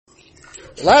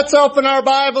Let's open our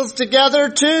Bibles together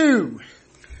to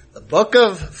the book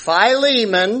of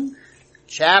Philemon,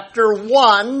 chapter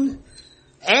 1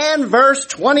 and verse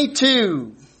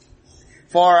 22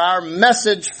 for our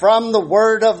message from the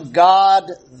Word of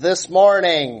God this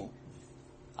morning.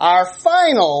 Our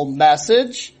final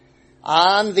message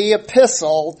on the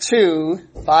epistle to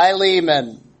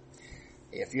Philemon.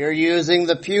 If you're using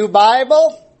the Pew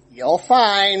Bible, you'll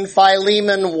find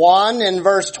Philemon 1 and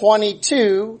verse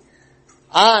 22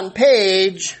 on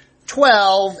page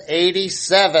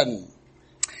 1287.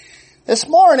 This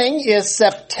morning is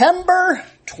September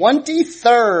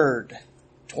 23rd,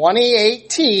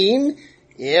 2018,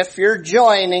 if you're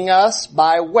joining us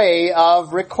by way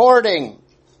of recording.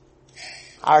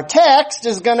 Our text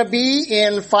is going to be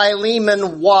in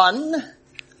Philemon 1,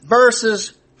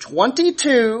 verses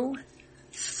 22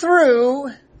 through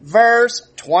verse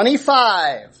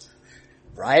 25.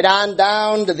 Right on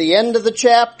down to the end of the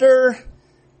chapter,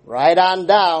 right on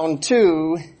down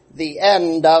to the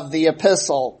end of the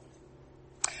epistle.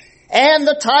 And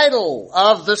the title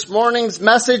of this morning's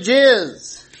message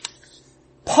is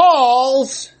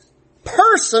Paul's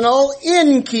Personal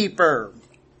Innkeeper.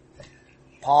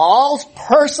 Paul's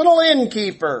Personal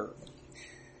Innkeeper.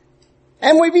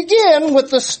 And we begin with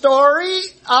the story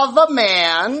of a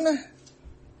man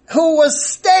who was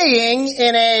staying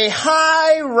in a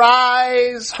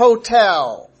high-rise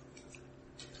hotel.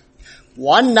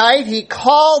 One night he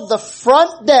called the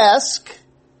front desk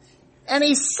and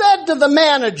he said to the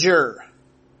manager,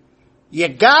 "You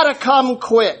gotta come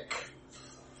quick.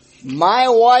 My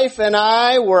wife and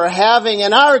I were having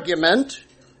an argument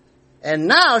and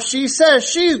now she says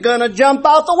she's gonna jump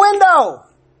out the window."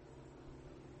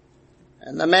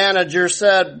 And the manager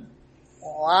said,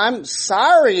 "Well, I'm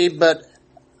sorry, but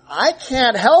I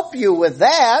can't help you with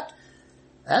that.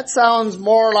 That sounds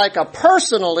more like a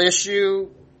personal issue,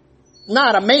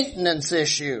 not a maintenance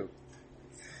issue."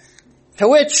 To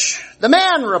which the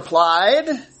man replied,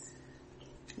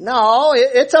 "No,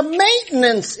 it's a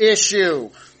maintenance issue.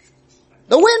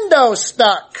 The window's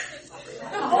stuck."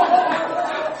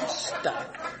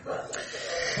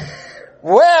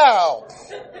 Well,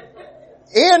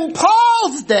 in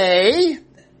Paul's day,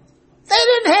 they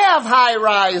didn't have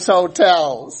high-rise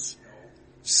hotels.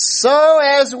 So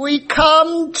as we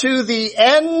come to the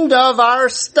end of our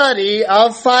study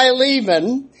of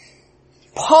Philemon,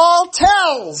 Paul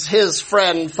tells his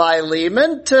friend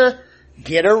Philemon to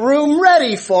get a room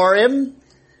ready for him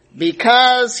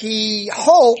because he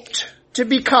hoped to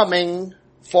be coming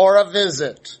for a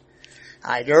visit.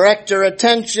 I direct your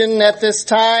attention at this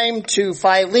time to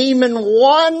Philemon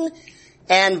 1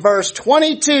 and verse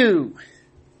 22,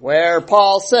 where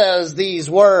Paul says these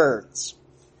words,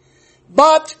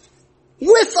 "But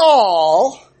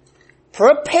withal,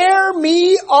 prepare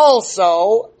me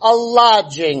also a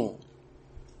lodging,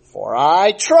 for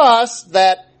I trust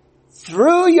that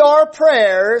through your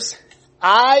prayers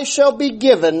I shall be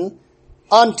given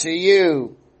unto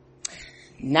you."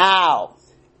 Now,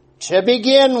 to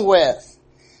begin with,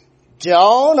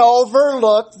 don't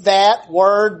overlook that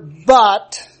word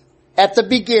 "but" at the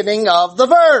beginning of the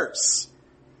verse.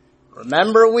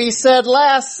 Remember we said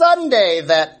last Sunday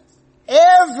that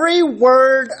every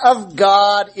word of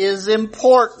God is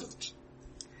important.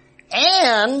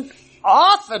 And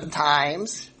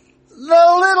oftentimes,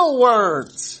 the little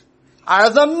words are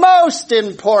the most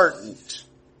important.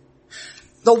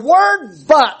 The word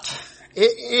 "but"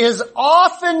 is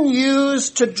often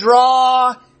used to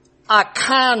draw a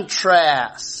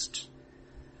contrast.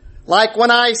 Like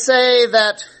when I say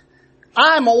that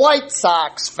I'm a White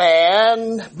Sox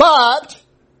fan, but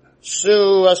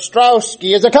Sue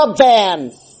Ostrowski is a Cub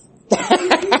fan.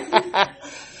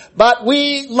 But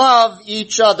we love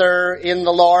each other in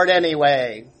the Lord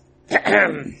anyway.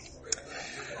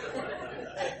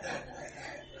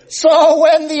 So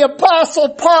when the Apostle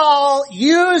Paul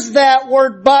used that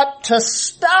word "but" to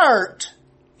start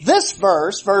this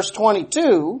verse, verse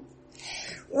 22,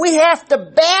 we have to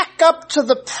back up to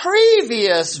the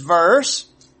previous verse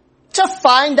to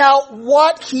find out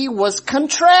what he was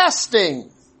contrasting.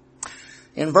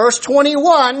 In verse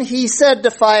 21, he said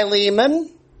to Philemon,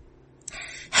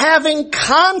 "Having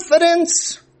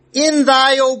confidence in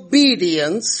thy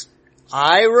obedience,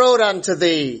 I wrote unto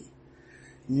thee,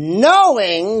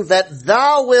 knowing that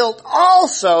thou wilt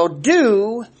also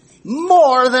do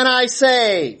more than I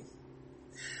say."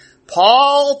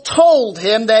 Paul told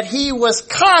him that he was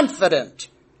confident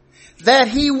that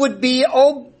he would be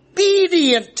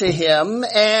obedient to him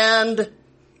and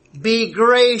be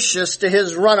gracious to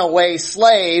his runaway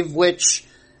slave, which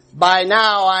by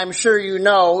now I'm sure you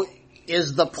know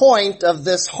is the point of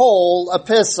this whole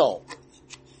epistle.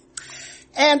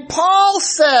 And Paul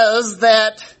says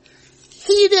that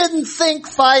if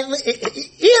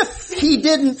he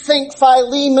didn't think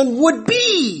Philemon would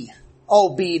be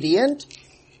obedient,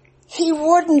 he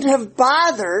wouldn't have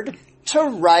bothered to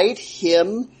write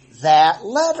him that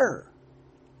letter.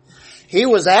 He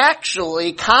was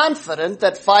actually confident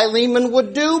that Philemon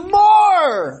would do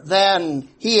more than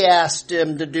he asked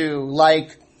him to do,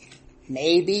 like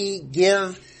maybe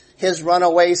give his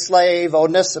runaway slave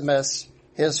Onesimus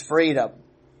his freedom.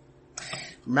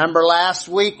 Remember last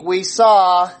week we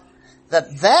saw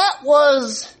that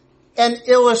was an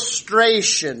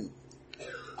illustration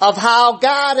of how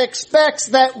God expects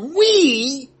that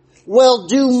we will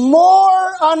do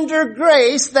more under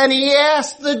grace than he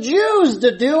asked the Jews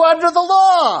to do under the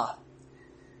law.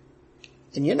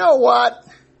 And you know what?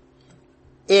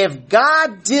 If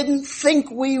God didn't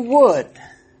think we would,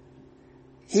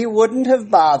 he wouldn't have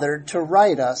bothered to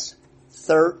write us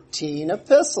 13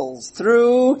 epistles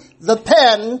through the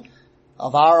pen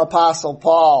of our Apostle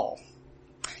Paul.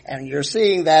 And you're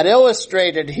seeing that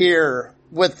illustrated here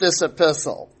with this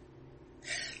epistle.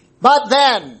 But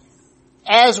then,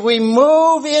 as we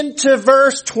move into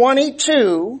verse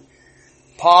 22,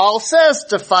 Paul says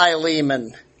to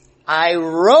Philemon, I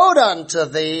wrote unto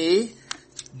thee,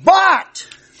 but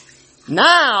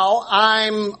now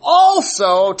I'm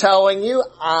also telling you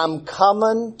I'm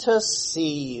coming to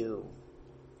see you.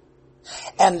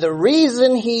 And the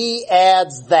reason he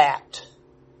adds that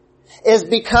is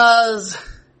because,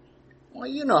 well,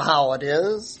 you know how it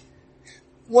is.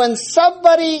 When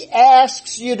somebody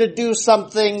asks you to do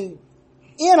something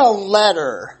in a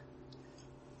letter,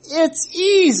 it's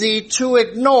easy to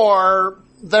ignore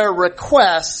their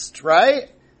request, right?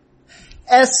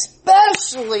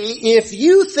 Especially if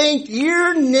you think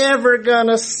you're never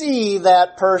gonna see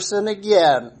that person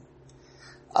again.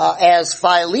 As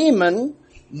Philemon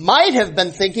might have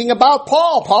been thinking about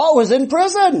Paul. Paul was in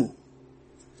prison.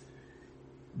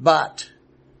 But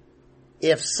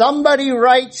if somebody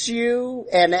writes you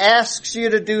and asks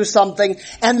you to do something,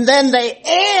 and then they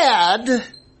add,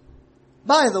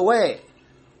 by the way,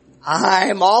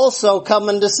 I'm also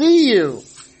coming to see you.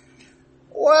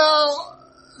 Well,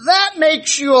 that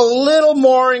makes you a little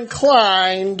more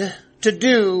inclined to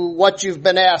do what you've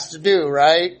been asked to do,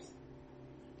 right?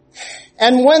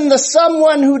 And when the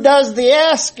someone who does the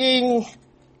asking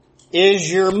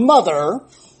is your mother,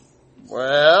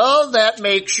 well, that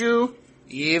makes you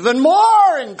even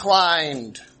more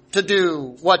inclined to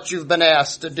do what you've been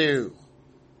asked to do.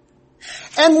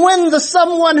 And when the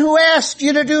someone who asked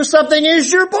you to do something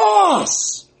is your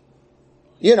boss,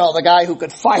 you know, the guy who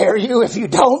could fire you if you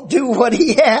don't do what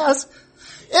he has,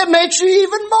 it makes you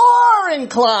even more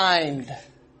inclined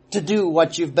to do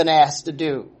what you've been asked to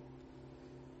do.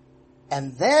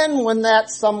 And then when that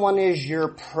someone is your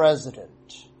president,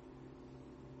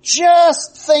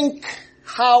 just think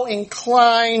how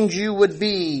inclined you would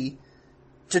be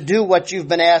to do what you've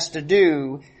been asked to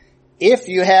do if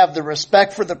you have the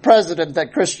respect for the president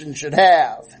that Christians should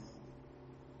have.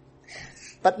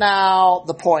 But now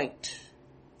the point.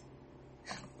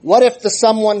 What if the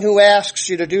someone who asks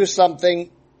you to do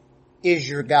something is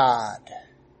your God?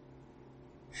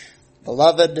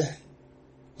 Beloved,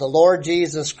 the Lord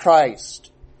Jesus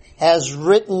Christ has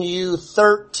written you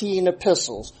 13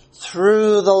 epistles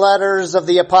through the letters of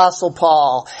the Apostle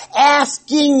Paul,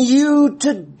 asking you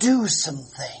to do some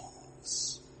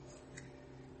things.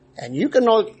 And you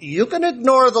can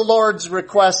ignore the Lord's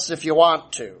requests if you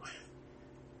want to.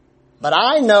 But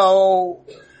I know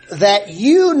that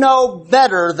you know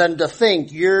better than to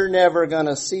think you're never going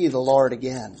to see the Lord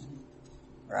again.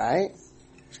 Right?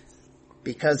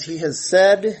 Because he has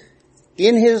said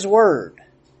in his word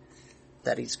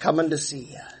that he's coming to see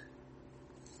you.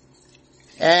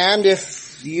 And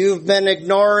if you've been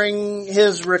ignoring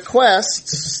his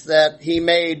requests that he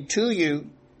made to you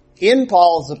in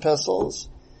Paul's epistles,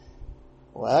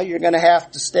 well, you're going to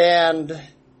have to stand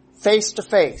face to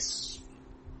face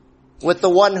with the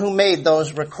one who made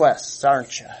those requests,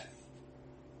 aren't you?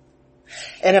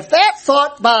 And if that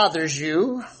thought bothers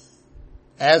you,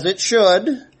 as it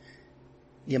should,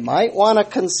 you might want to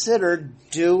consider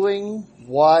doing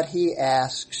what he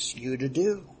asks you to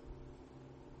do.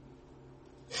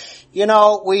 You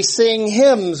know, we sing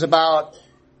hymns about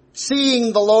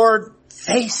seeing the Lord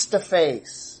face to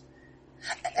face.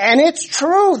 And it's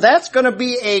true, that's going to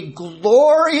be a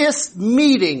glorious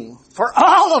meeting for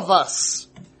all of us.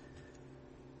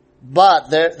 But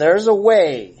there's a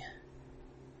way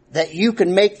that you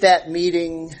can make that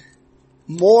meeting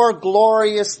more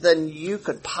glorious than you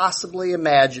could possibly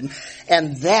imagine.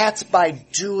 And that's by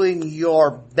doing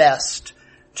your best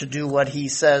to do what he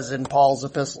says in Paul's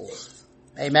epistles.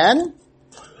 Amen?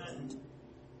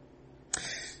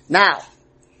 Now,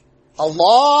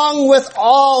 along with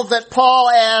all that Paul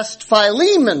asked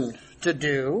Philemon to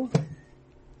do,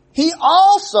 he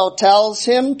also tells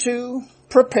him to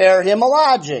prepare him a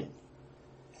lodging.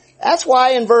 That's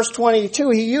why in verse 22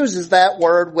 he uses that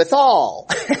word withal.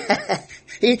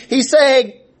 He's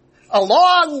saying,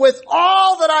 along with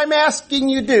all that I'm asking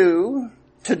you to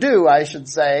do,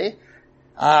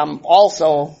 I'm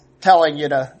also telling you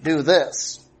to do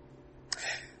this.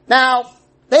 Now,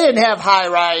 they didn't have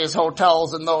high-rise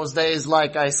hotels in those days,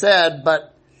 like I said,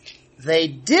 but they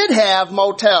did have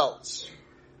motels.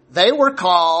 They were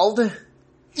called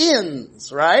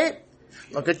inns, right?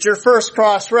 Look at your first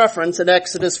cross-reference in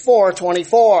Exodus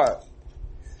 4:24.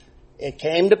 It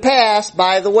came to pass,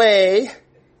 by the way,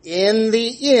 in the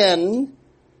inn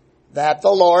that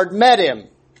the Lord met him.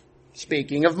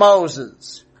 Speaking of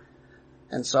Moses.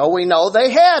 And so we know they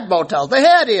had motels, they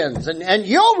had inns. And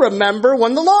you'll remember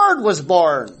when the Lord was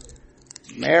born.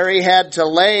 Mary had to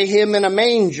lay him in a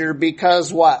manger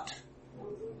because what?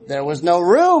 There was no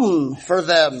room for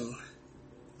them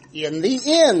in the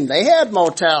inn. They had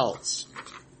motels.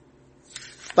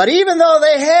 But even though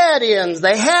they had inns,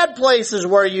 they had places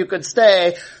where you could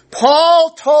stay, Paul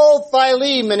told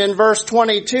Philemon in verse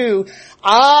 22,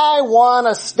 I want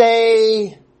to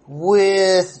stay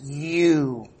with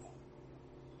you.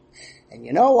 And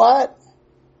you know what?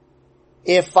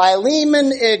 If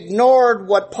Philemon ignored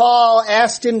what Paul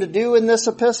asked him to do in this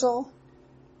epistle,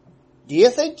 do you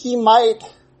think he might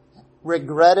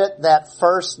regret it that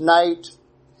first night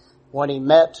when he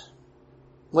met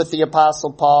with the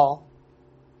Apostle Paul?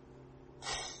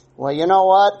 Well, you know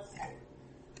what?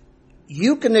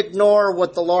 You can ignore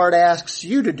what the Lord asks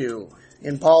you to do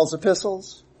in Paul's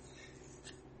epistles,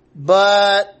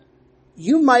 but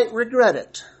you might regret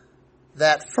it,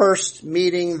 that first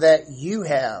meeting that you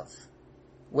have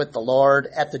with the Lord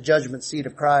at the judgment seat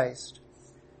of Christ.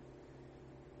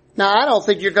 Now, I don't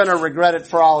think you're going to regret it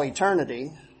for all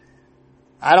eternity.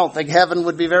 I don't think heaven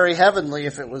would be very heavenly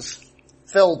if it was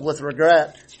filled with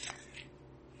regret.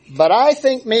 But I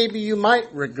think maybe you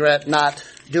might regret not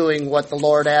doing what the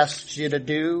Lord asks you to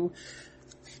do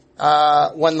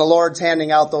when the Lord's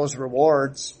handing out those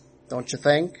rewards, don't you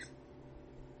think?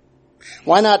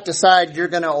 Why not decide you're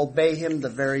going to obey Him the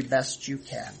very best you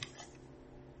can?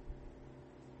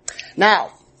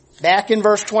 Now, back in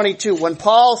verse 22, when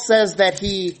Paul says that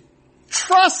he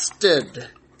trusted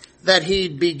that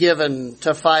he'd be given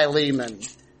to Philemon,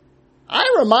 I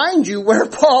remind you where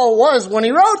Paul was when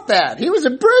he wrote that. He was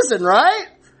in prison, right?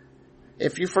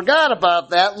 If you forgot about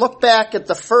that, look back at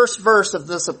the first verse of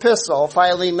this epistle,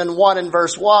 Philemon 1 and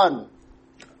verse 1.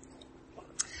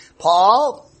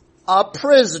 Paul, a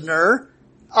prisoner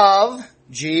of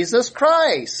Jesus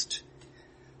Christ.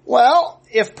 Well,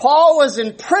 if Paul was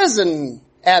in prison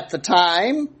at the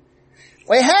time,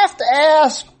 we have to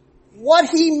ask what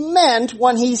he meant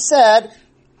when he said,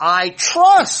 I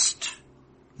trust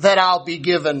that I'll be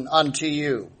given unto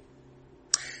you.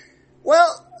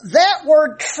 Well, that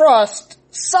word trust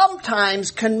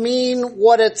sometimes can mean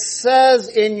what it says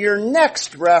in your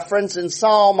next reference in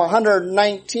Psalm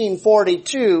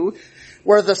 119:42,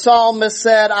 where the psalmist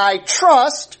said, I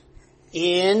trust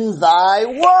in thy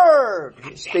word.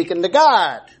 He's speaking to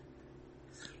God.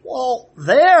 Well,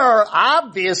 there,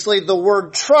 obviously, the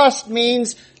word trust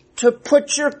means to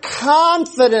put your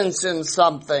confidence in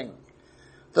something.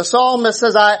 The psalmist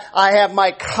says, I have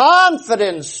my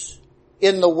confidence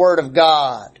in the word of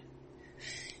God.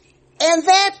 And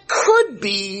that could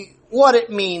be what it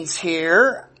means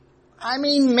here. I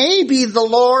mean, maybe the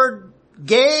Lord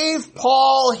gave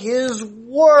Paul his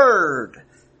word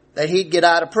that he'd get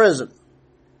out of prison.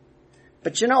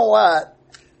 But you know what?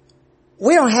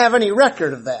 We don't have any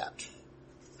record of that.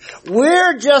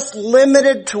 We're just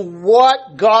limited to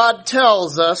what God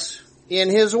tells us in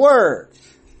His Word.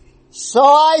 So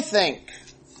I think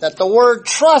that the word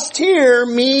trust here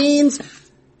means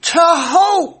to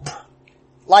hope,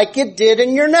 like it did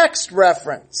in your next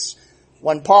reference,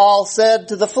 when Paul said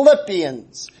to the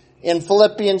Philippians in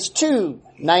Philippians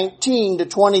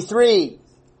 2:19-23,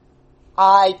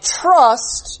 I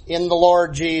trust in the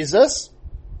Lord Jesus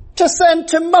to send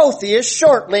Timotheus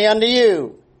shortly unto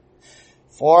you.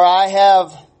 For I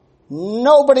have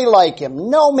nobody like him,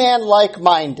 no man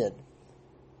like-minded,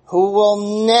 who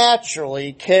will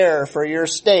naturally care for your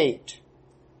state.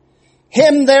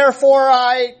 Him therefore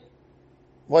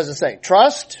what does it say?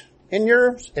 Trust in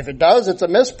yours? If it does, it's a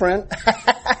misprint.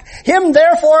 Him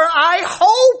therefore I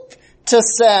hope to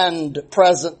send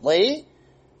presently,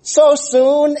 so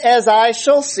soon as I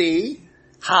shall see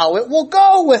how it will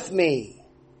go with me.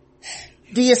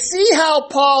 Do you see how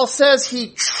Paul says he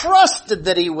trusted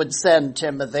that he would send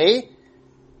Timothy?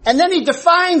 And then he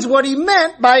defines what he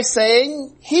meant by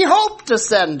saying he hoped to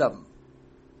send them.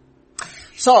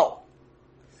 So,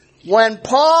 when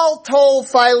Paul told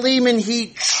Philemon he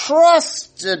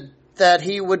trusted that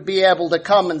he would be able to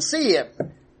come and see him,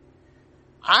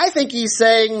 I think he's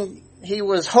saying he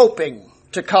was hoping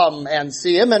to come and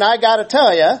see him. And I gotta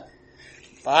tell you,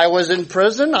 if I was in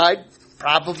prison, I'd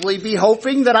probably be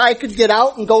hoping that I could get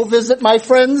out and go visit my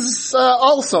friends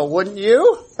also, wouldn't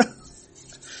you?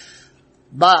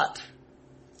 But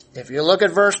if you look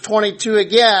at verse 22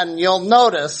 again, you'll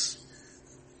notice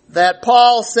that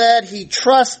Paul said he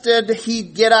trusted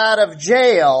he'd get out of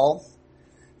jail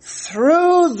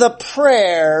through the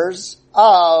prayers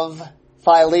of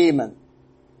Philemon.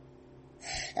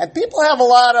 And people have a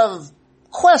lot of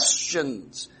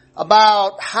questions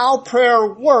about how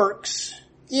prayer works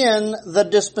in the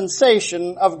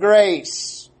dispensation of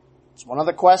grace. It's one of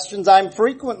the questions I'm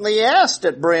frequently asked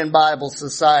at Berean Bible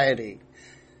Society.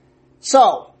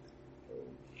 So,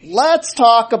 let's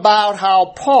talk about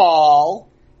how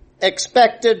Paul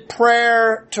expected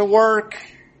prayer to work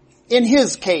in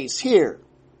his case here.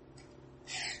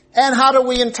 And how do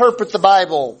we interpret the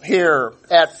Bible here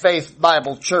at Faith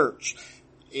Bible Church?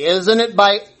 Isn't it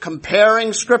by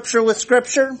comparing Scripture with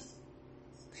Scripture?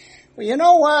 Well, you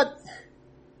know what?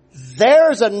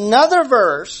 There's another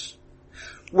verse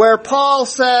where Paul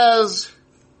says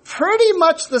pretty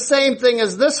much the same thing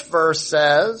as this verse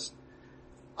says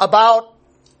about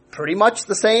pretty much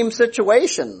the same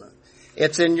situation.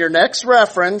 It's in your next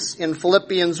reference in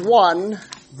Philippians 1,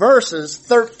 verses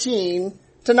 13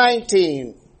 to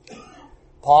 19.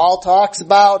 Paul talks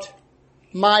about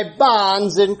my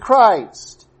bonds in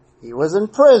Christ. He was in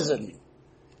prison.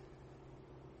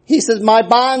 He says, my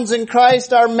bonds in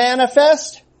Christ are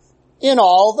manifest in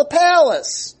all the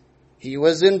palace. He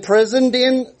was imprisoned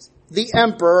in the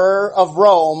Emperor of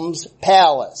Rome's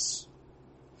palace.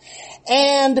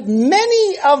 And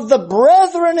many of the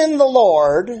brethren in the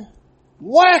Lord,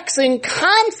 waxing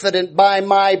confident by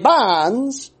my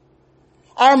bonds,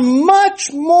 are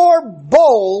much more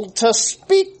bold to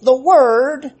speak the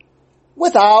word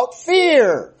without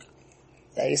fear.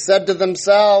 They said to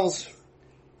themselves,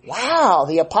 wow,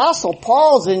 the Apostle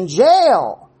Paul's in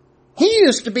jail. He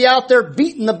used to be out there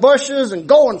beating the bushes and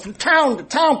going from town to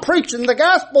town preaching the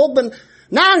gospel, but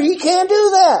now he can't do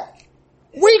that.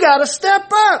 We gotta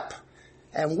step up,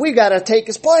 and we gotta take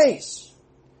his place.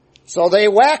 So they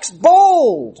waxed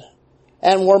bold,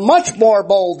 and were much more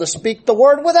bold to speak the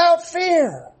word without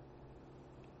fear.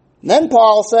 And then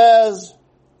Paul says,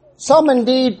 some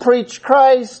indeed preach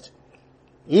Christ,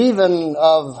 even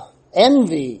of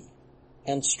envy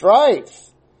and strife.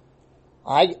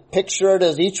 I picture it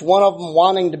as each one of them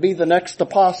wanting to be the next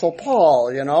Apostle Paul,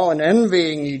 and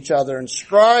envying each other and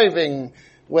striving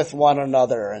with one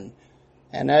another.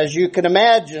 And as you can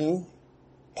imagine,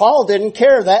 Paul didn't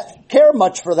care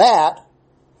much for that.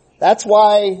 That's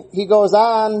why he goes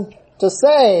on to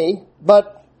say,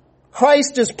 but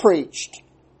Christ is preached,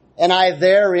 and I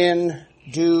therein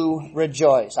do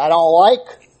rejoice. I don't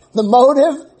like the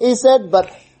motive, he said,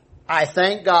 but I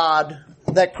thank God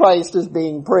that Christ is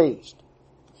being preached.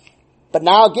 But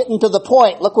now getting to the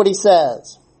point, look what he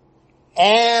says.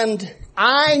 And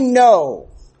I know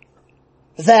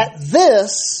that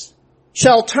this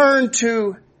shall turn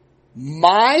to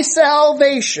my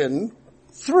salvation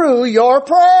through your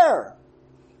prayer.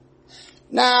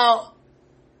 Now,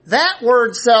 that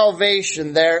word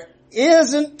salvation there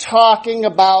isn't talking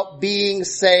about being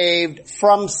saved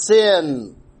from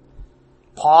sin.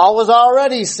 Paul was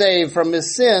already saved from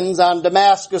his sins on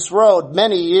Damascus Road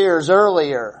many years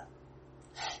earlier.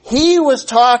 He was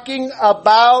talking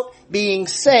about being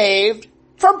saved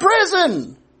from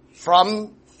prison,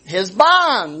 from his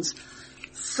bonds,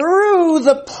 through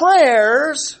the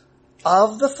prayers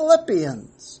of the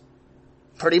Philippians.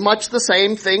 Pretty much the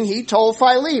same thing he told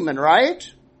Philemon,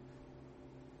 right?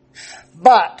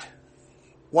 But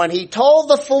when he told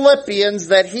the Philippians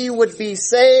that he would be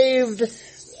saved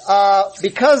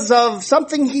because of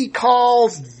something he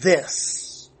calls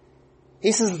this.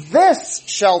 He says, this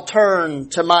shall turn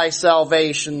to my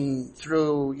salvation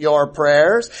through your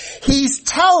prayers. He's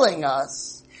telling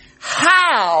us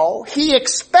how he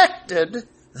expected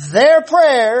their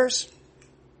prayers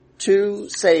to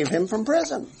save him from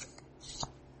prison.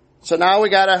 So now we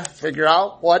gotta figure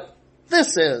out what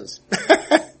this is.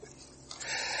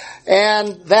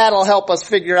 And that'll help us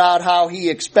figure out how he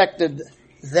expected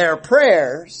their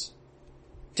prayers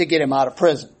to get him out of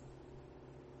prison.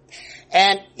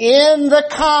 And in the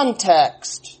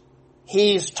context,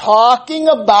 he's talking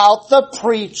about the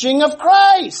preaching of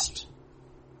Christ.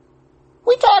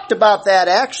 We talked about that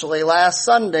actually last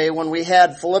Sunday when we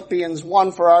had Philippians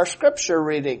 1 for our scripture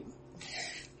reading.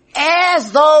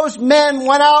 As those men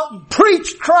went out and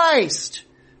preached Christ,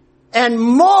 and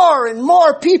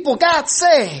more people got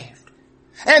saved,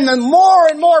 and the more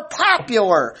and more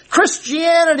popular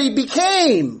Christianity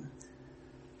became,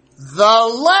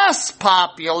 the less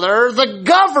popular the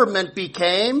government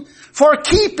became for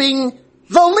keeping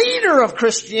the leader of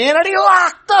Christianity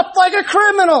locked up like a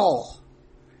criminal.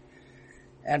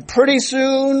 And pretty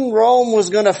soon Rome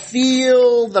was going to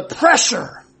feel the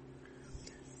pressure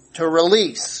to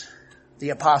release the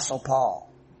Apostle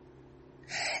Paul.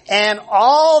 And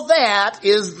all that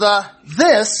is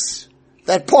this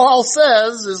that Paul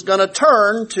says is going to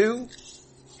turn to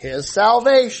his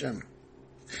salvation.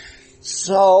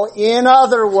 So, in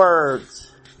other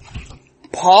words,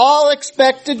 Paul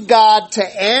expected God to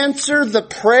answer the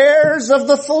prayers of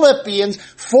the Philippians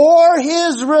for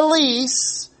his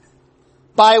release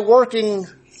by working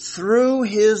through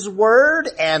his word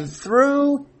and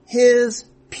through his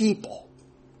people.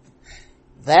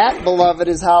 That, beloved,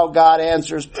 is how God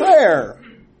answers prayer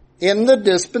in the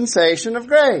dispensation of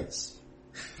grace.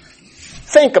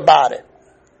 Think about it.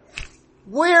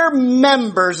 We're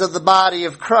members of the body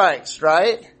of Christ,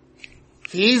 right?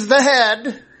 He's the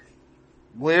head.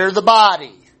 We're the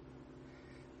body.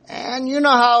 And you know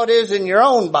how it is in your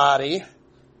own body.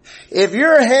 If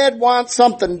your head wants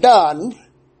something done,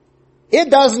 it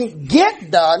doesn't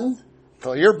get done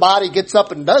until your body gets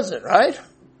up and does it, right?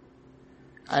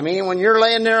 I mean, when you're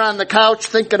laying there on the couch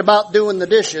thinking about doing the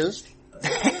dishes,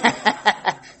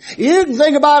 you can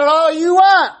think about it all you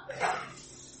want.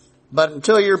 But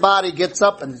until your body gets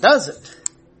up and does it,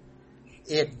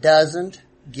 it doesn't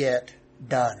get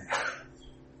done.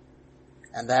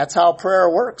 And that's how prayer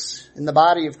works in the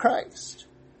body of Christ.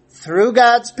 Through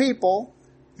God's people,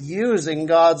 using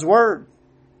God's word.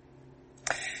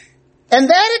 And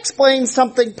that explains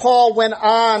something Paul went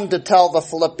on to tell the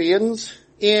Philippians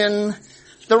in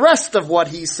the rest of what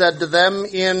he said to them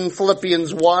in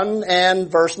Philippians 1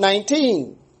 and verse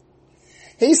 19.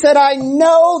 He said, I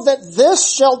know that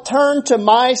this shall turn to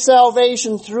my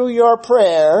salvation through your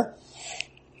prayer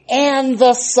and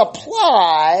the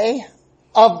supply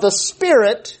of the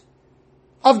Spirit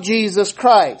of Jesus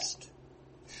Christ.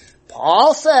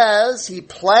 Paul says he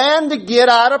planned to get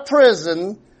out of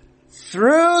prison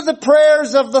through the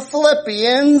prayers of the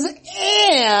Philippians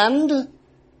and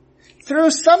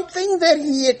through something that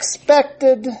he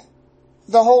expected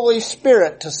the Holy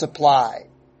Spirit to supply.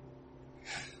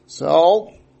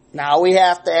 So, now we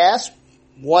have to ask,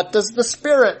 what does the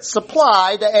Spirit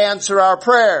supply to answer our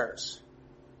prayers?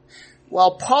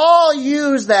 Well, Paul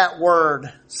used that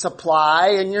word,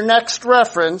 supply, in your next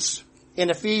reference in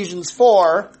Ephesians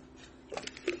 4,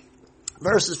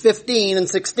 verses 15 and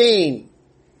 16,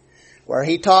 where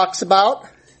he talks about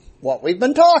what we've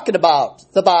been talking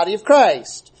about, the body of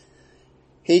Christ.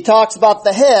 He talks about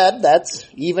the head, that's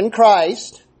even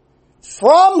Christ,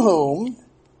 from whom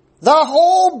the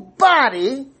whole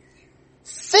body,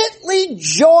 fitly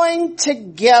joined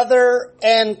together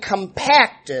and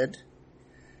compacted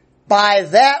by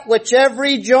that which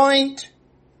every joint,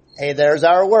 hey, there's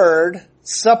our word,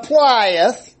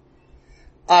 supplieth,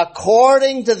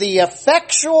 according to the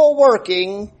effectual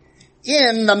working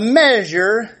in the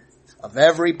measure of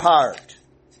every part.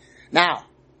 Now,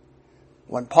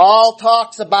 when Paul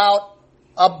talks about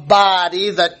a body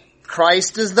that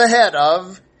Christ is the head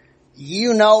of,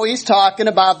 you know he's talking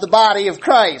about the body of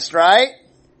Christ, right?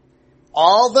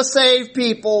 All the saved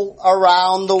people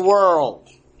around the world.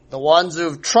 The ones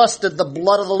who've trusted the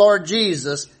blood of the Lord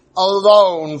Jesus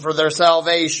alone for their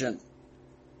salvation.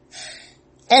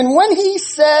 And when he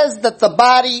says that the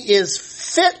body is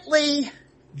fitly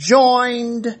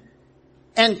joined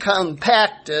and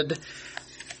compacted,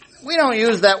 we don't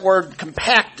use that word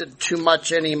compacted too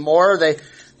much anymore.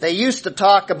 They used to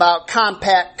talk about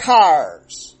compact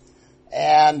cars.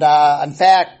 And, in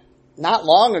fact, not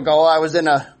long ago, I was in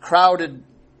a crowded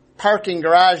parking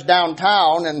garage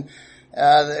downtown, and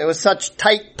it was such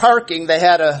tight parking, they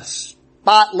had a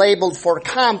spot labeled for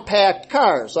compact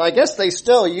cars. So I guess they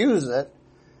still use it.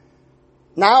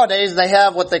 Nowadays, they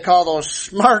have what they call those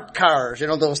smart cars, you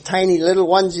know, those tiny little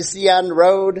ones you see on the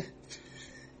road.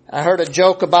 I heard a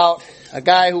joke about a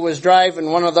guy who was driving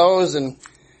one of those and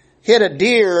hit a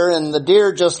deer, and the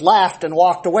deer just laughed and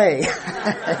walked away.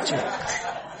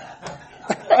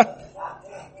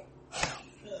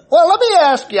 Well, let me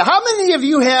ask you, how many of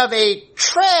you have a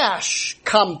trash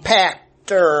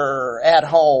compactor at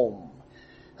home?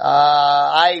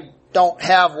 I don't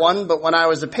have one, but when I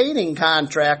was a painting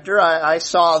contractor, I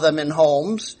saw them in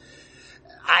homes.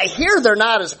 I hear they're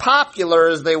not as popular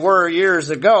as they were years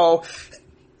ago.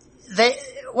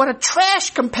 What a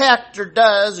trash compactor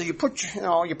does is you put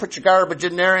your garbage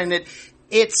in there and it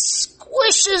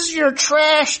squishes your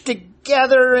trash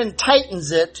together and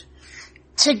tightens it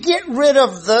to get rid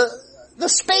of the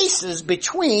spaces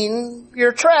between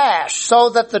your trash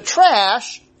so that the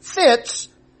trash fits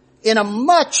in a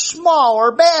much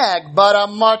smaller bag, but a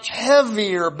much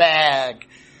heavier bag.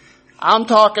 I'm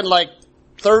talking like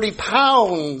 30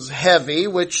 pounds heavy,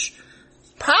 which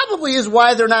probably is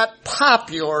why they're not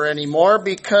popular anymore,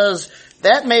 because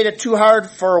that made it too hard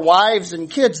for wives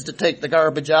and kids to take the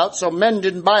garbage out, so men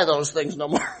didn't buy those things no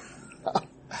more.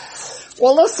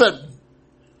 Well, listen,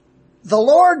 the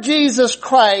Lord Jesus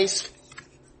Christ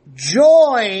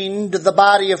joined the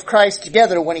body of Christ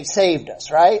together when He saved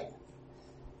us, right?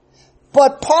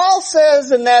 But Paul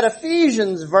says in that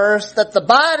Ephesians verse that the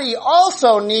body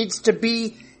also needs to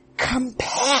be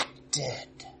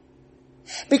compacted.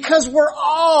 Because we're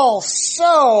all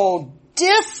so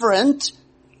different,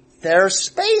 there are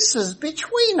spaces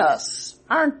between us,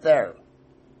 aren't there?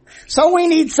 So we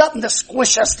need something to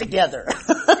squish us together.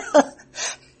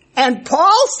 And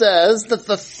Paul says that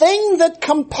the thing that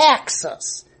compacts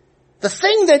us, the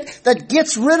thing that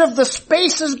gets rid of the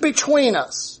spaces between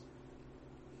us,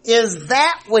 is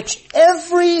that which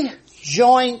every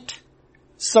joint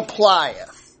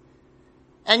supplieth.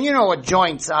 And you know what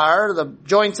joints are. The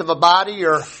joints of a body,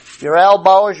 your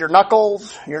elbows, your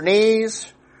knuckles, your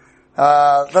knees,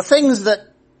 the things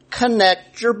that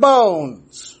connect your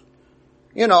bones.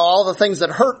 You know, all the things that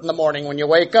hurt in the morning when you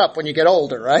wake up when you get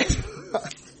older, right?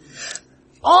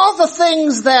 All the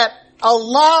things that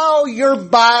allow your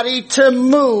body to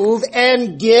move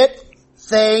and get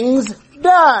things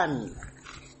done.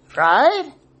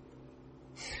 Right?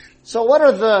 So what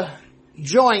are the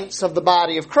joints of the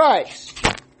body of Christ?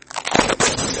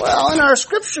 Well, in our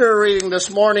scripture reading this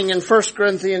morning in 1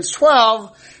 Corinthians 12,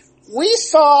 we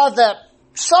saw that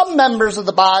some members of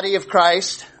the body of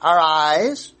Christ are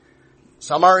eyes,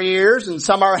 some are ears, and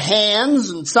some are hands,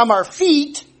 and some are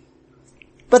feet.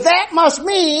 But that must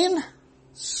mean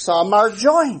some are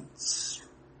joints.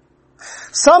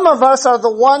 Some of us are the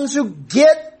ones who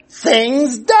get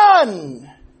things done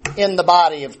in the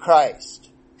body of Christ.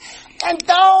 And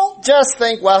don't just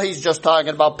think, well, he's just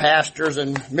talking about pastors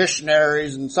and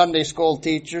missionaries and Sunday school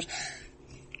teachers.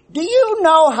 Do you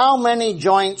know how many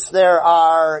joints there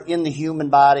are in the human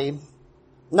body?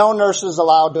 No nurses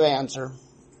allowed to answer.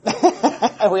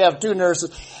 We have 2 nurses.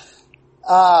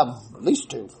 At least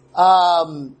 2.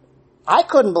 I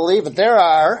couldn't believe it. There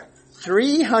are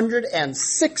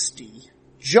 360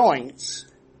 joints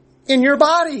in your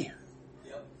body.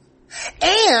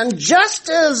 And just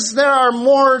as there are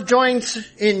more joints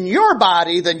in your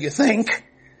body than you think,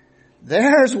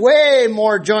 there's way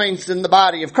more joints in the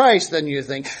body of Christ than you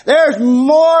think. There's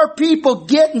more people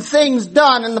getting things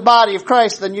done in the body of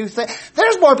Christ than you think.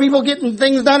 There's more people getting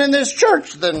things done in this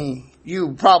church than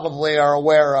you probably are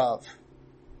aware of.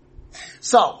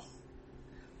 So,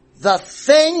 the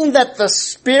thing that the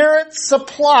Spirit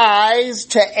supplies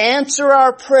to answer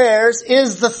our prayers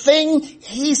is the thing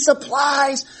He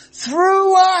supplies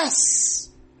through us.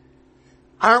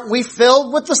 Aren't we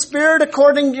filled with the Spirit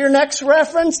according to your next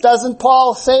reference? Doesn't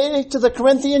Paul say to the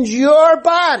Corinthians, your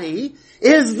body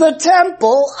is the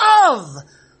temple of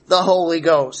the Holy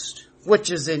Ghost,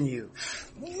 which is in you.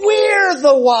 We're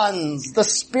the ones the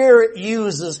Spirit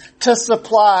uses to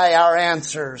supply our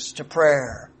answers to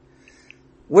prayer.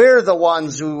 We're the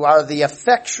ones who are the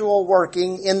effectual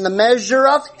working in the measure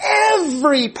of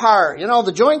every part. You know,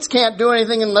 the joints can't do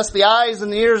anything unless the eyes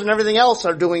and the ears and everything else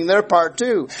are doing their part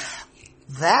too.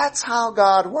 That's how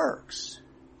God works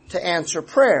to answer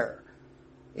prayer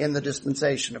in the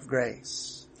dispensation of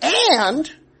grace. And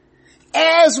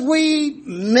as we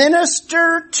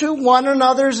minister to one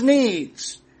another's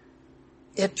needs,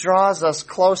 it draws us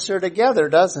closer together,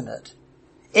 doesn't it?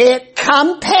 It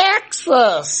compacts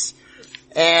us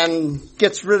and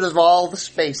gets rid of all the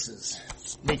spaces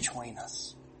between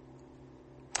us.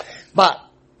 But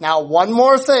now one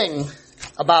more thing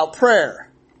about prayer.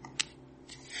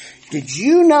 Did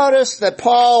you notice that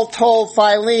Paul told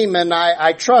Philemon,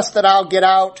 I trust that I'll get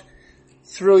out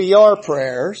through your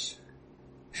prayers?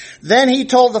 Then he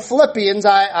told the Philippians,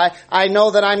 I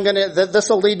know that this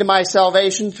will lead to my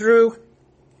salvation through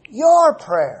your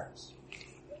prayers.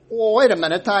 Well, wait a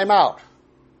minute, time out.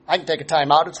 I can take a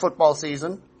time out. It's football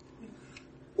season.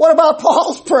 What about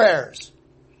Paul's prayers?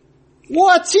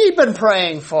 What's he been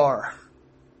praying for?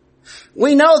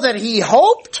 We know that he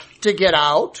hoped to get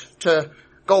out, to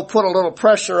go put a little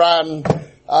pressure on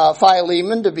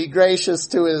Philemon to be gracious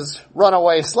to his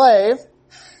runaway slave.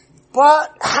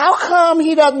 But how come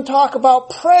he doesn't talk about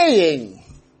praying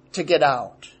to get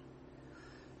out?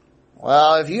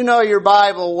 Well, if you know your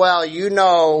Bible well, you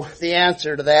know the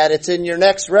answer to that. It's in your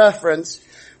next reference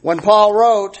when Paul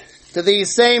wrote to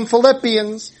these same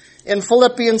Philippians in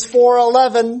Philippians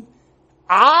 4:11,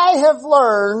 I have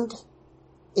learned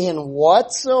in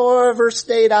whatsoever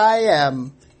state I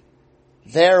am,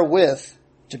 therewith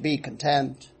to be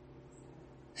content.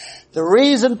 The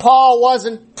reason Paul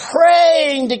wasn't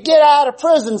praying to get out of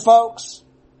prison, folks,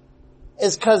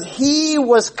 is because he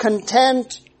was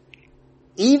content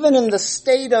even in the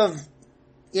state of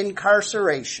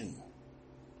incarceration.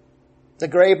 The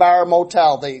Gray Bar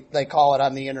Motel, they call it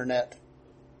on the internet.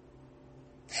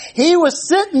 He was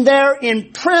sitting there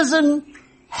in prison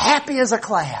happy as a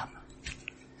clam.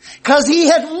 Because he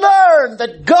had learned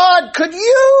that God could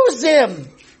use him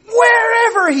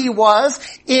wherever he was,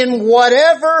 in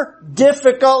whatever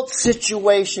difficult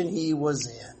situation he was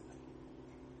in.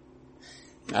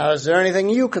 Now, is there anything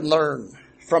you can learn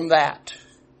from that?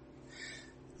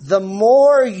 The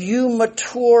more you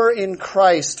mature in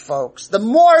Christ, folks, the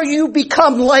more you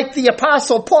become like the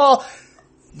Apostle Paul,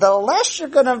 the less you're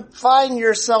going to find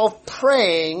yourself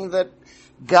praying that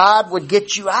God would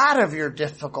get you out of your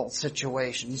difficult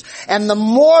situations. And the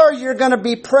more you're going to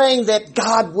be praying that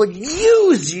God would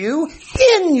use you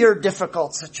in your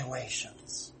difficult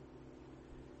situations.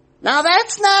 Now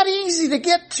that's not easy to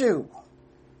get to,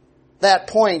 that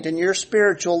point in your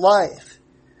spiritual life.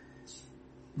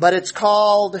 But it's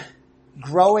called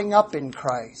growing up in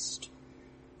Christ.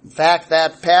 In fact,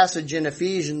 that passage in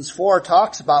Ephesians 4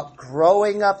 talks about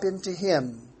growing up into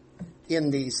Him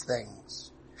in these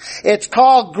things. It's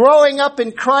called growing up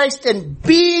in Christ and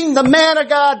being the man of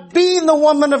God, being the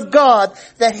woman of God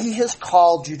that He has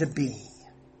called you to be.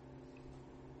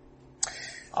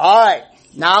 Alright,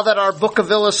 now that our book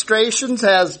of illustrations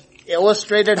has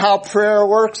illustrated how prayer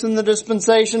works in the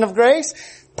dispensation of grace,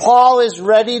 Paul is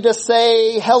ready to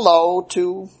say hello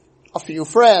to a few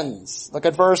friends. Look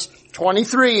at verse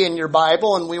 23 in your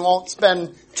Bible, and we won't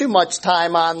spend too much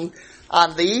time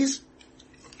on these.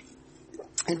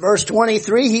 In verse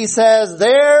 23, he says,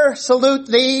 there salute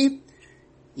thee,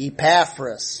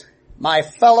 Epaphras, my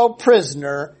fellow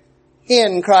prisoner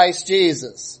in Christ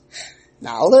Jesus.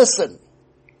 Now listen,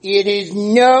 it is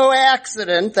no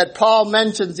accident that Paul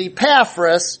mentions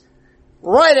Epaphras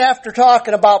right after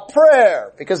talking about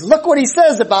prayer, because look what he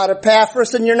says about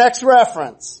Epaphras in your next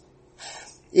reference.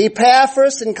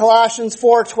 Epaphras in Colossians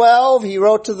 4:12, he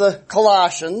wrote to the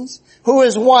Colossians, who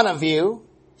is one of you,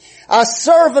 a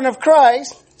servant of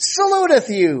Christ, saluteth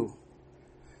you.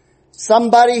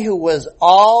 Somebody who was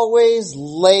always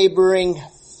laboring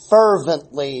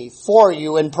fervently for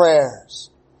you in prayers,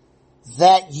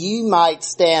 that ye might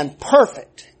stand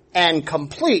perfect and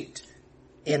complete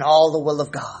in all the will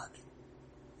of God.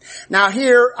 Now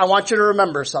here, I want you to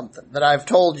remember something that I've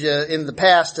told you in the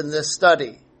past in this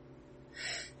study.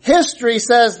 History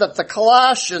says that the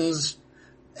Colossians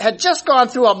had just gone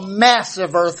through a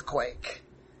massive earthquake,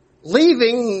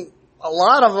 leaving a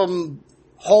lot of them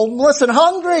homeless and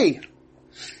hungry.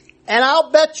 And I'll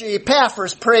bet you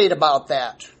Epaphras prayed about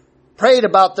that. Prayed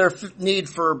about their need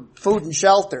for food and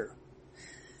shelter.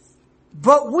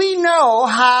 But we know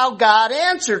how God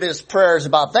answered his prayers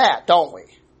about that, don't we?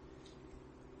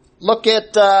 Look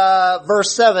at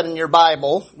verse 7 in your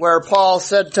Bible, where Paul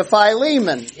said to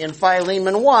Philemon, in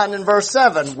Philemon 1 and verse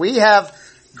 7, we have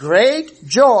great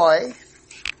joy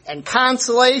and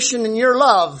consolation in your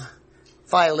love,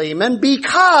 Philemon,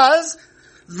 because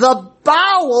the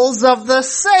bowels of the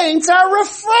saints are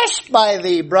refreshed by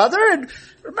thee, brother. And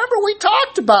remember, we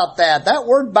talked about that. That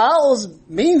word bowels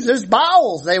means there's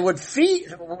bowels. They would feed.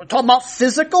 We're talking about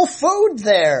physical food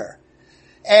there.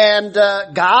 And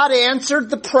God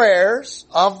answered the prayers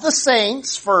of the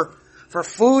saints for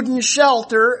food and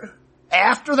shelter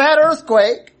after that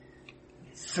earthquake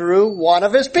through one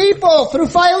of his people, through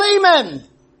Philemon.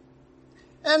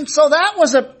 And so that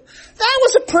was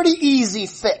a pretty easy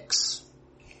fix.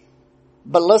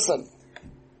 But listen,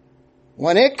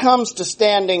 when it comes to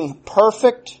standing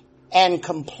perfect and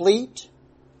complete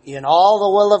in all the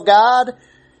will of God,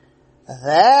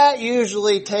 that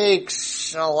usually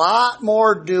takes a lot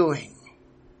more doing,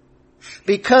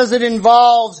 because it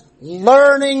involves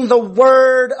learning the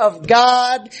Word of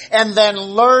God and then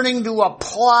learning to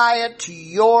apply it to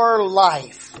your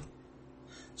life.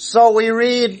 So we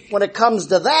read, when it comes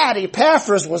to that,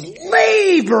 Epaphras was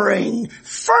laboring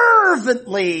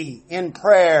fervently in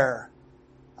prayer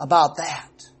about that.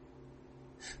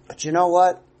 But you know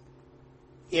what?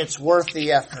 It's worth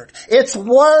the effort. It's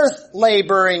worth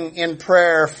laboring in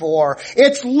prayer for.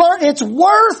 It's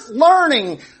worth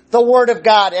learning the Word of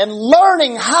God and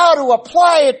learning how to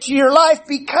apply it to your life,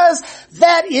 because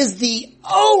that is the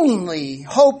only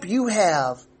hope you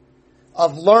have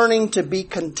of learning to be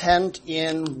content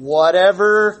in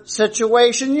whatever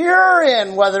situation you're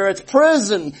in, whether it's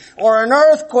prison or an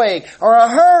earthquake or a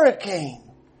hurricane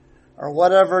or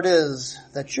whatever it is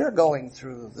that you're going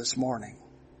through this morning.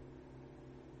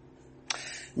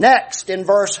 Next, in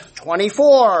verse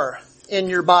 24 in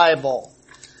your Bible,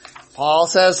 Paul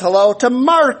says hello to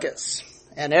Marcus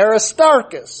and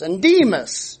Aristarchus and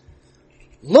Demas,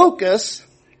 Lucas,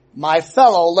 my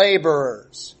fellow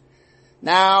laborers.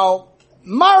 Now,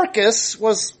 Marcus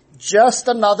was just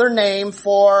another name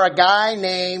for a guy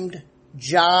named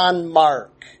John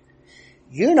Mark.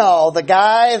 You know, the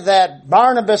guy that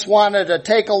Barnabas wanted to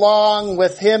take along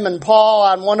with him and Paul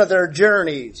on one of their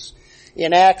journeys.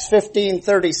 In Acts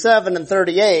 15:37 and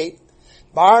 38,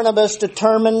 Barnabas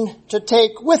determined to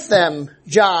take with them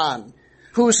John,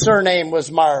 whose surname was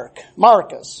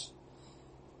Marcus.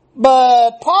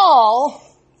 But Paul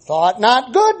thought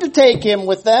not good to take him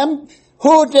with them,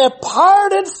 who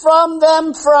departed from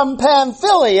them from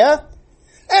Pamphylia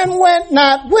and went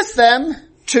not with them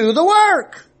to the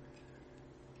work.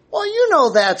 Well, you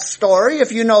know that story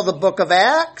if you know the book of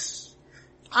Acts.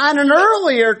 On an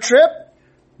earlier trip,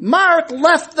 Mark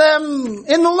left them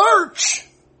in the lurch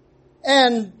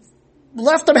and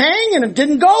left them hanging and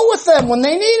didn't go with them when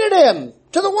they needed him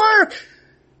to the work.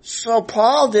 So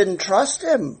Paul didn't trust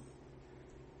him.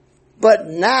 But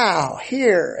now,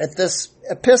 here at this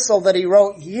epistle that he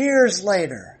wrote years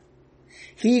later,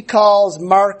 he calls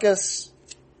Marcus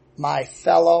my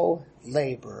fellow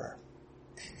laborer.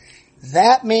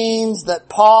 That means that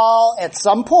Paul, at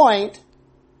some point,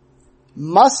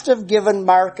 must have given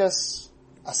Marcus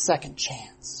a second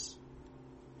chance.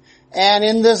 And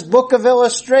in this book of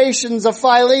illustrations of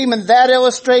Philemon, that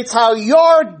illustrates how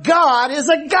your God is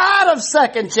a God of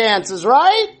second chances,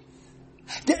 right?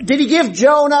 Did he give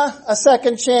Jonah a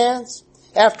second chance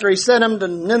after he sent him to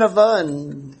Nineveh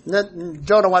and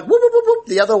Jonah went whoop, whoop, whoop, whoop,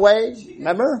 the other way?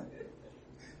 Remember?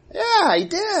 Yeah, he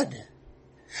did.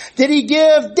 Did he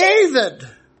give David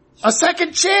a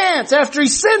second chance after he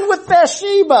sinned with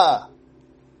Bathsheba?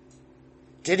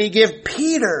 Did he give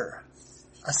Peter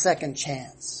a second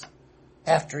chance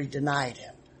after he denied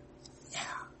him? Yeah.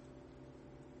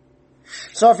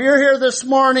 So if you're here this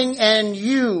morning and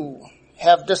you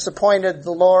have disappointed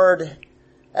the Lord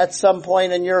at some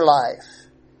point in your life,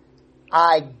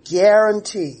 I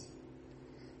guarantee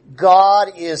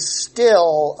God is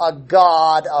still a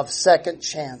God of second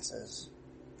chances.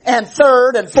 And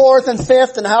third and fourth and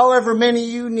fifth and however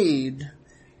many you need,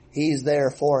 He's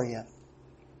there for you.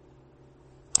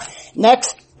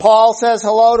 Next, Paul says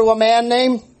hello to a man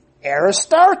named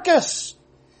Aristarchus.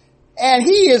 And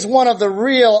he is one of the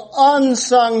real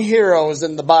unsung heroes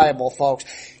in the Bible, folks.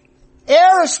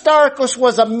 Aristarchus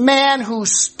was a man who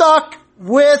stuck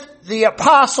with the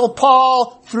Apostle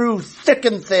Paul through thick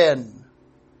and thin.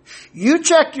 You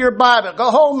check your Bible.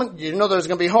 Go home and, you didn't know there was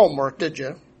going to be homework, did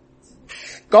you?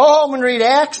 Go home and read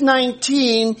Acts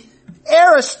 19.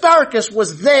 Aristarchus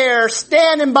was there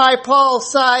standing by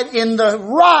Paul's side in the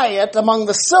riot among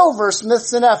the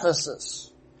silversmiths in Ephesus.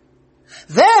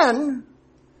 Then,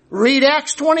 read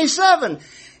Acts 27.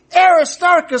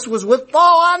 Aristarchus was with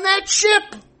Paul on that ship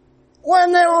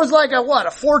when there was like a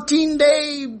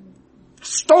 14-day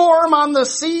storm on the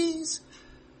seas,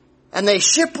 and they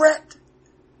shipwrecked.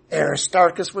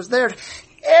 Aristarchus was there.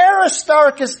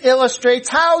 Aristarchus illustrates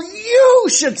how you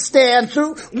should stand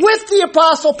through with the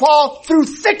Apostle Paul through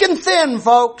thick and thin,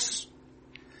 folks.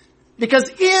 Because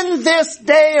in this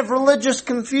day of religious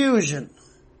confusion,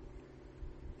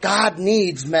 God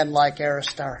needs men like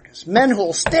Aristarchus. Men who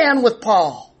will stand with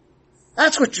Paul.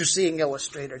 That's what you're seeing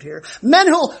illustrated here. Men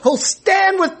who'll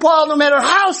stand with Paul no matter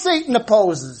how Satan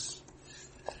opposes.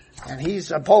 And he's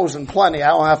opposing plenty, I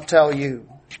don't have to tell you.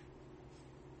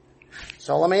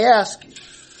 So let me ask you,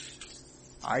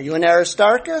 are you an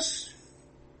Aristarchus?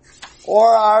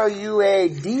 Or are you a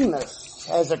Demas,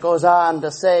 as it goes on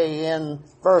to say in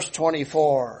verse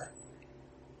 24?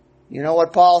 You know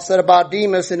what Paul said about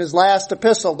Demas in his last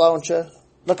epistle, don't you?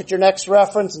 Look at your next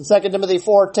reference in 2 Timothy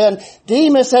 4:10.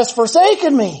 Demas has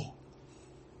forsaken me,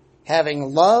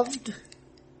 having loved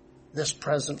this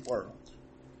present world.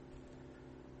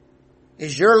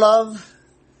 Is your love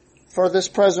for this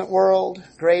present world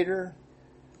greater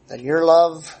than your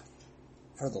love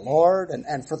for the Lord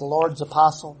and for the Lord's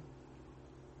apostle?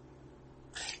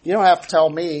 You don't have to tell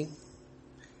me.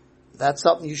 That's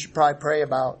something you should probably pray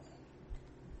about.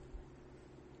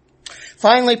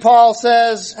 Finally, Paul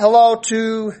says hello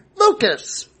to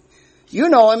Lucas. You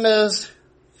know him as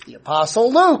the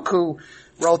Apostle Luke, who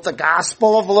wrote the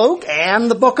Gospel of Luke and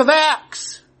the book of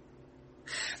Acts.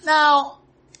 Now,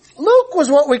 Luke was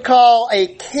what we call a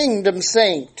kingdom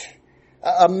saint,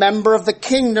 a member of the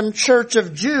kingdom church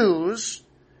of Jews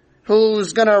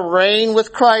who's going to reign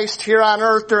with Christ here on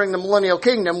earth during the millennial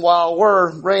kingdom while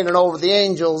we're reigning over the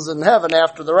angels in heaven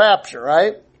after the rapture,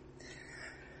 right?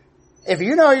 If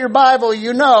you know your Bible,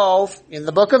 you know in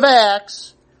the book of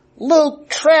Acts, Luke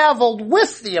traveled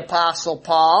with the Apostle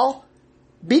Paul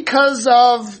because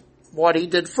of what he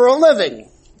did for a living.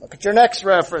 Look at your next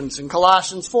reference in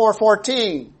Colossians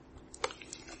 4:14.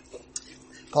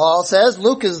 Paul says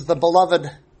Luke is the beloved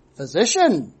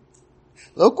physician.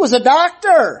 Luke was a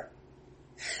doctor.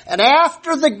 And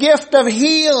after the gift of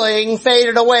healing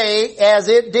faded away, as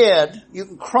it did, you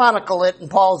can chronicle it in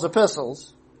Paul's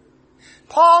epistles,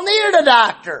 Paul needed a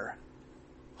doctor.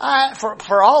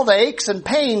 For all the aches and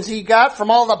pains he got from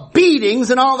all the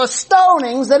beatings and all the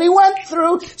stonings that he went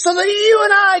through so that you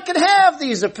and I could have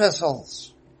these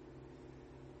epistles.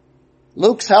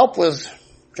 Luke's help was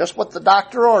just what the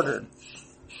doctor ordered.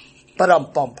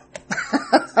 Ba-dum-bump.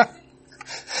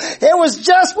 It was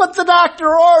just what the doctor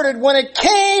ordered when it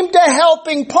came to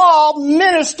helping Paul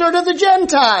minister to the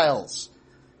Gentiles,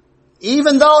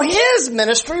 even though his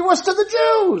ministry was to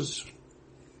the Jews.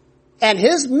 And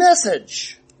his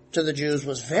message to the Jews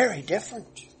was very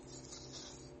different.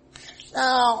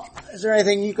 Now, is there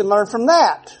anything you can learn from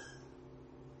that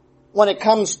when it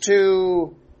comes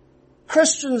to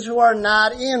Christians who are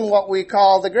not in what we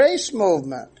call the grace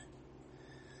movement?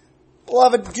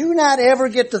 Beloved, do not ever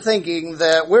get to thinking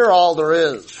that we're all there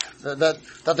is, that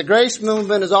the grace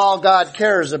movement is all God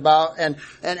cares about,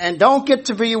 and don't get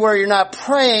to be where you're not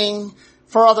praying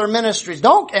for other ministries.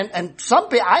 And some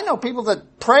people, I know people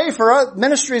that pray for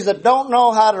ministries that don't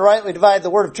know how to rightly divide the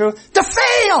word of truth to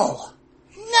fail.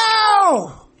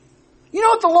 No! You know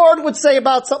what the Lord would say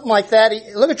about something like that?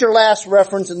 Look at your last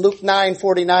reference in Luke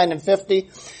 9:49 and 50.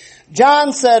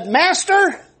 John said,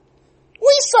 Master,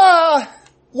 we saw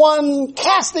one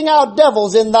casting out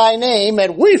devils in thy name,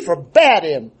 and we forbade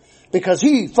him, because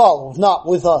he follows not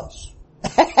with us.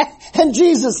 And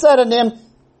Jesus said unto him,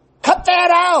 cut that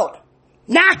out.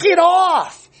 Knock it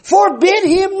off. Forbid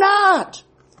him not.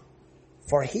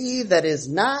 For he that is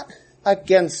not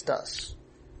against us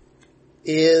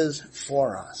is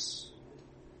for us.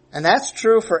 And that's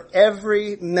true for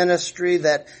every ministry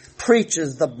that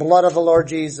preaches the blood of the Lord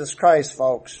Jesus Christ,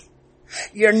 folks.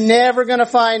 You're never going to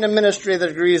find a ministry that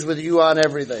agrees with you on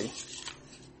everything.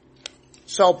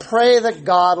 So pray that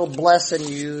God will bless and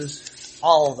use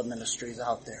all of the ministries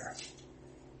out there.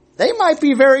 They might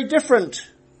be very different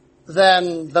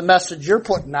than the message you're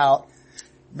putting out,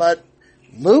 but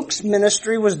Luke's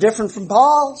ministry was different from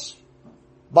Paul's.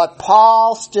 But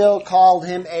Paul still called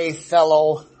him a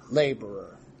fellow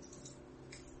laborer.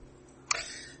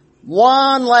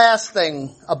 One last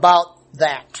thing about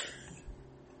that.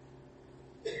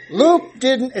 Luke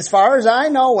didn't, as far as I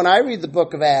know when I read the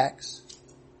book of Acts,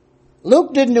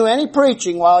 Luke didn't do any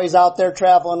preaching while he's out there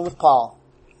traveling with Paul.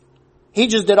 He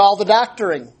just did all the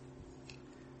doctoring.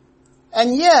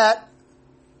 And yet,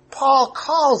 Paul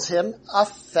calls him a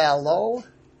fellow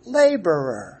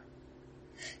laborer.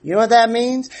 You know what that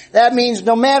means? That means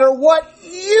no matter what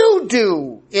you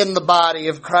do in the body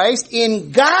of Christ,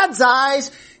 in God's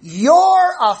eyes,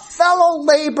 you're a fellow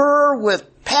laborer with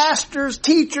pastors,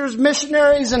 teachers,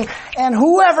 missionaries, and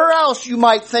whoever else you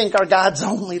might think are God's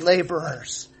only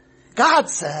laborers. God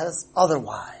says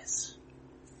otherwise.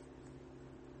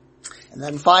 And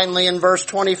then finally in verse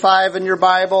 25 in your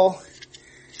Bible,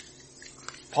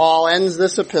 Paul ends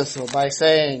this epistle by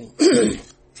saying,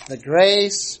 the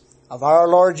grace of our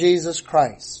Lord Jesus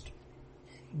Christ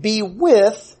be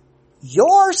with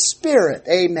your spirit.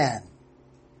 Amen.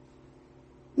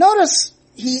 Notice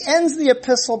he ends the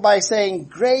epistle by saying,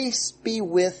 grace be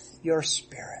with your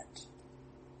spirit.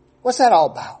 What's that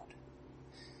all about?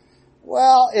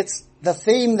 Well, it's the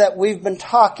theme that we've been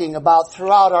talking about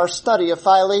throughout our study of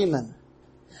Philemon.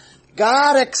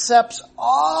 God accepts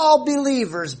all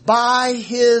believers by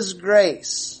His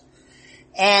grace.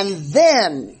 And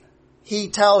then He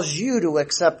tells you to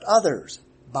accept others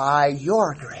by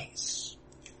your grace.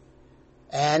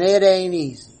 And it ain't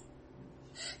easy.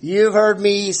 You've heard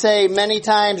me say many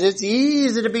times it's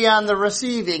easy to be on the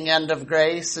receiving end of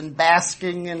grace and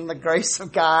basking in the grace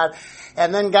of God.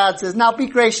 And then God says, now be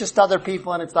gracious to other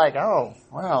people. And it's like, oh,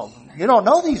 well, you don't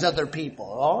know these other people.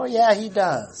 Oh, yeah, He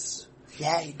does.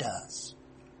 Yeah, He does.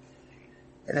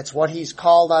 And it's what He's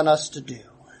called on us to do.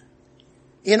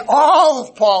 In all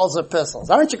of Paul's epistles.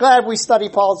 Aren't you glad we study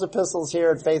Paul's epistles here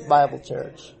at Faith Bible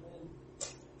Church?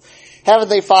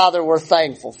 Heavenly Father, we're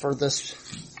thankful for this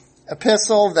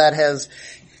epistle that has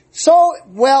so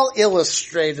well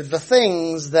illustrated the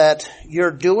things that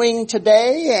you're doing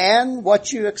today and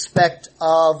what you expect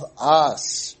of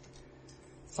us.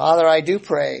 Father, I do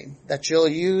pray that you'll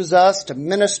use us to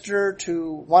minister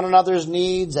to one another's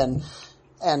needs and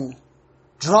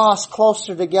draw us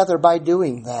closer together by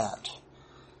doing that.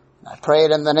 I pray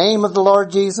it in the name of the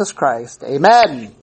Lord Jesus Christ. Amen.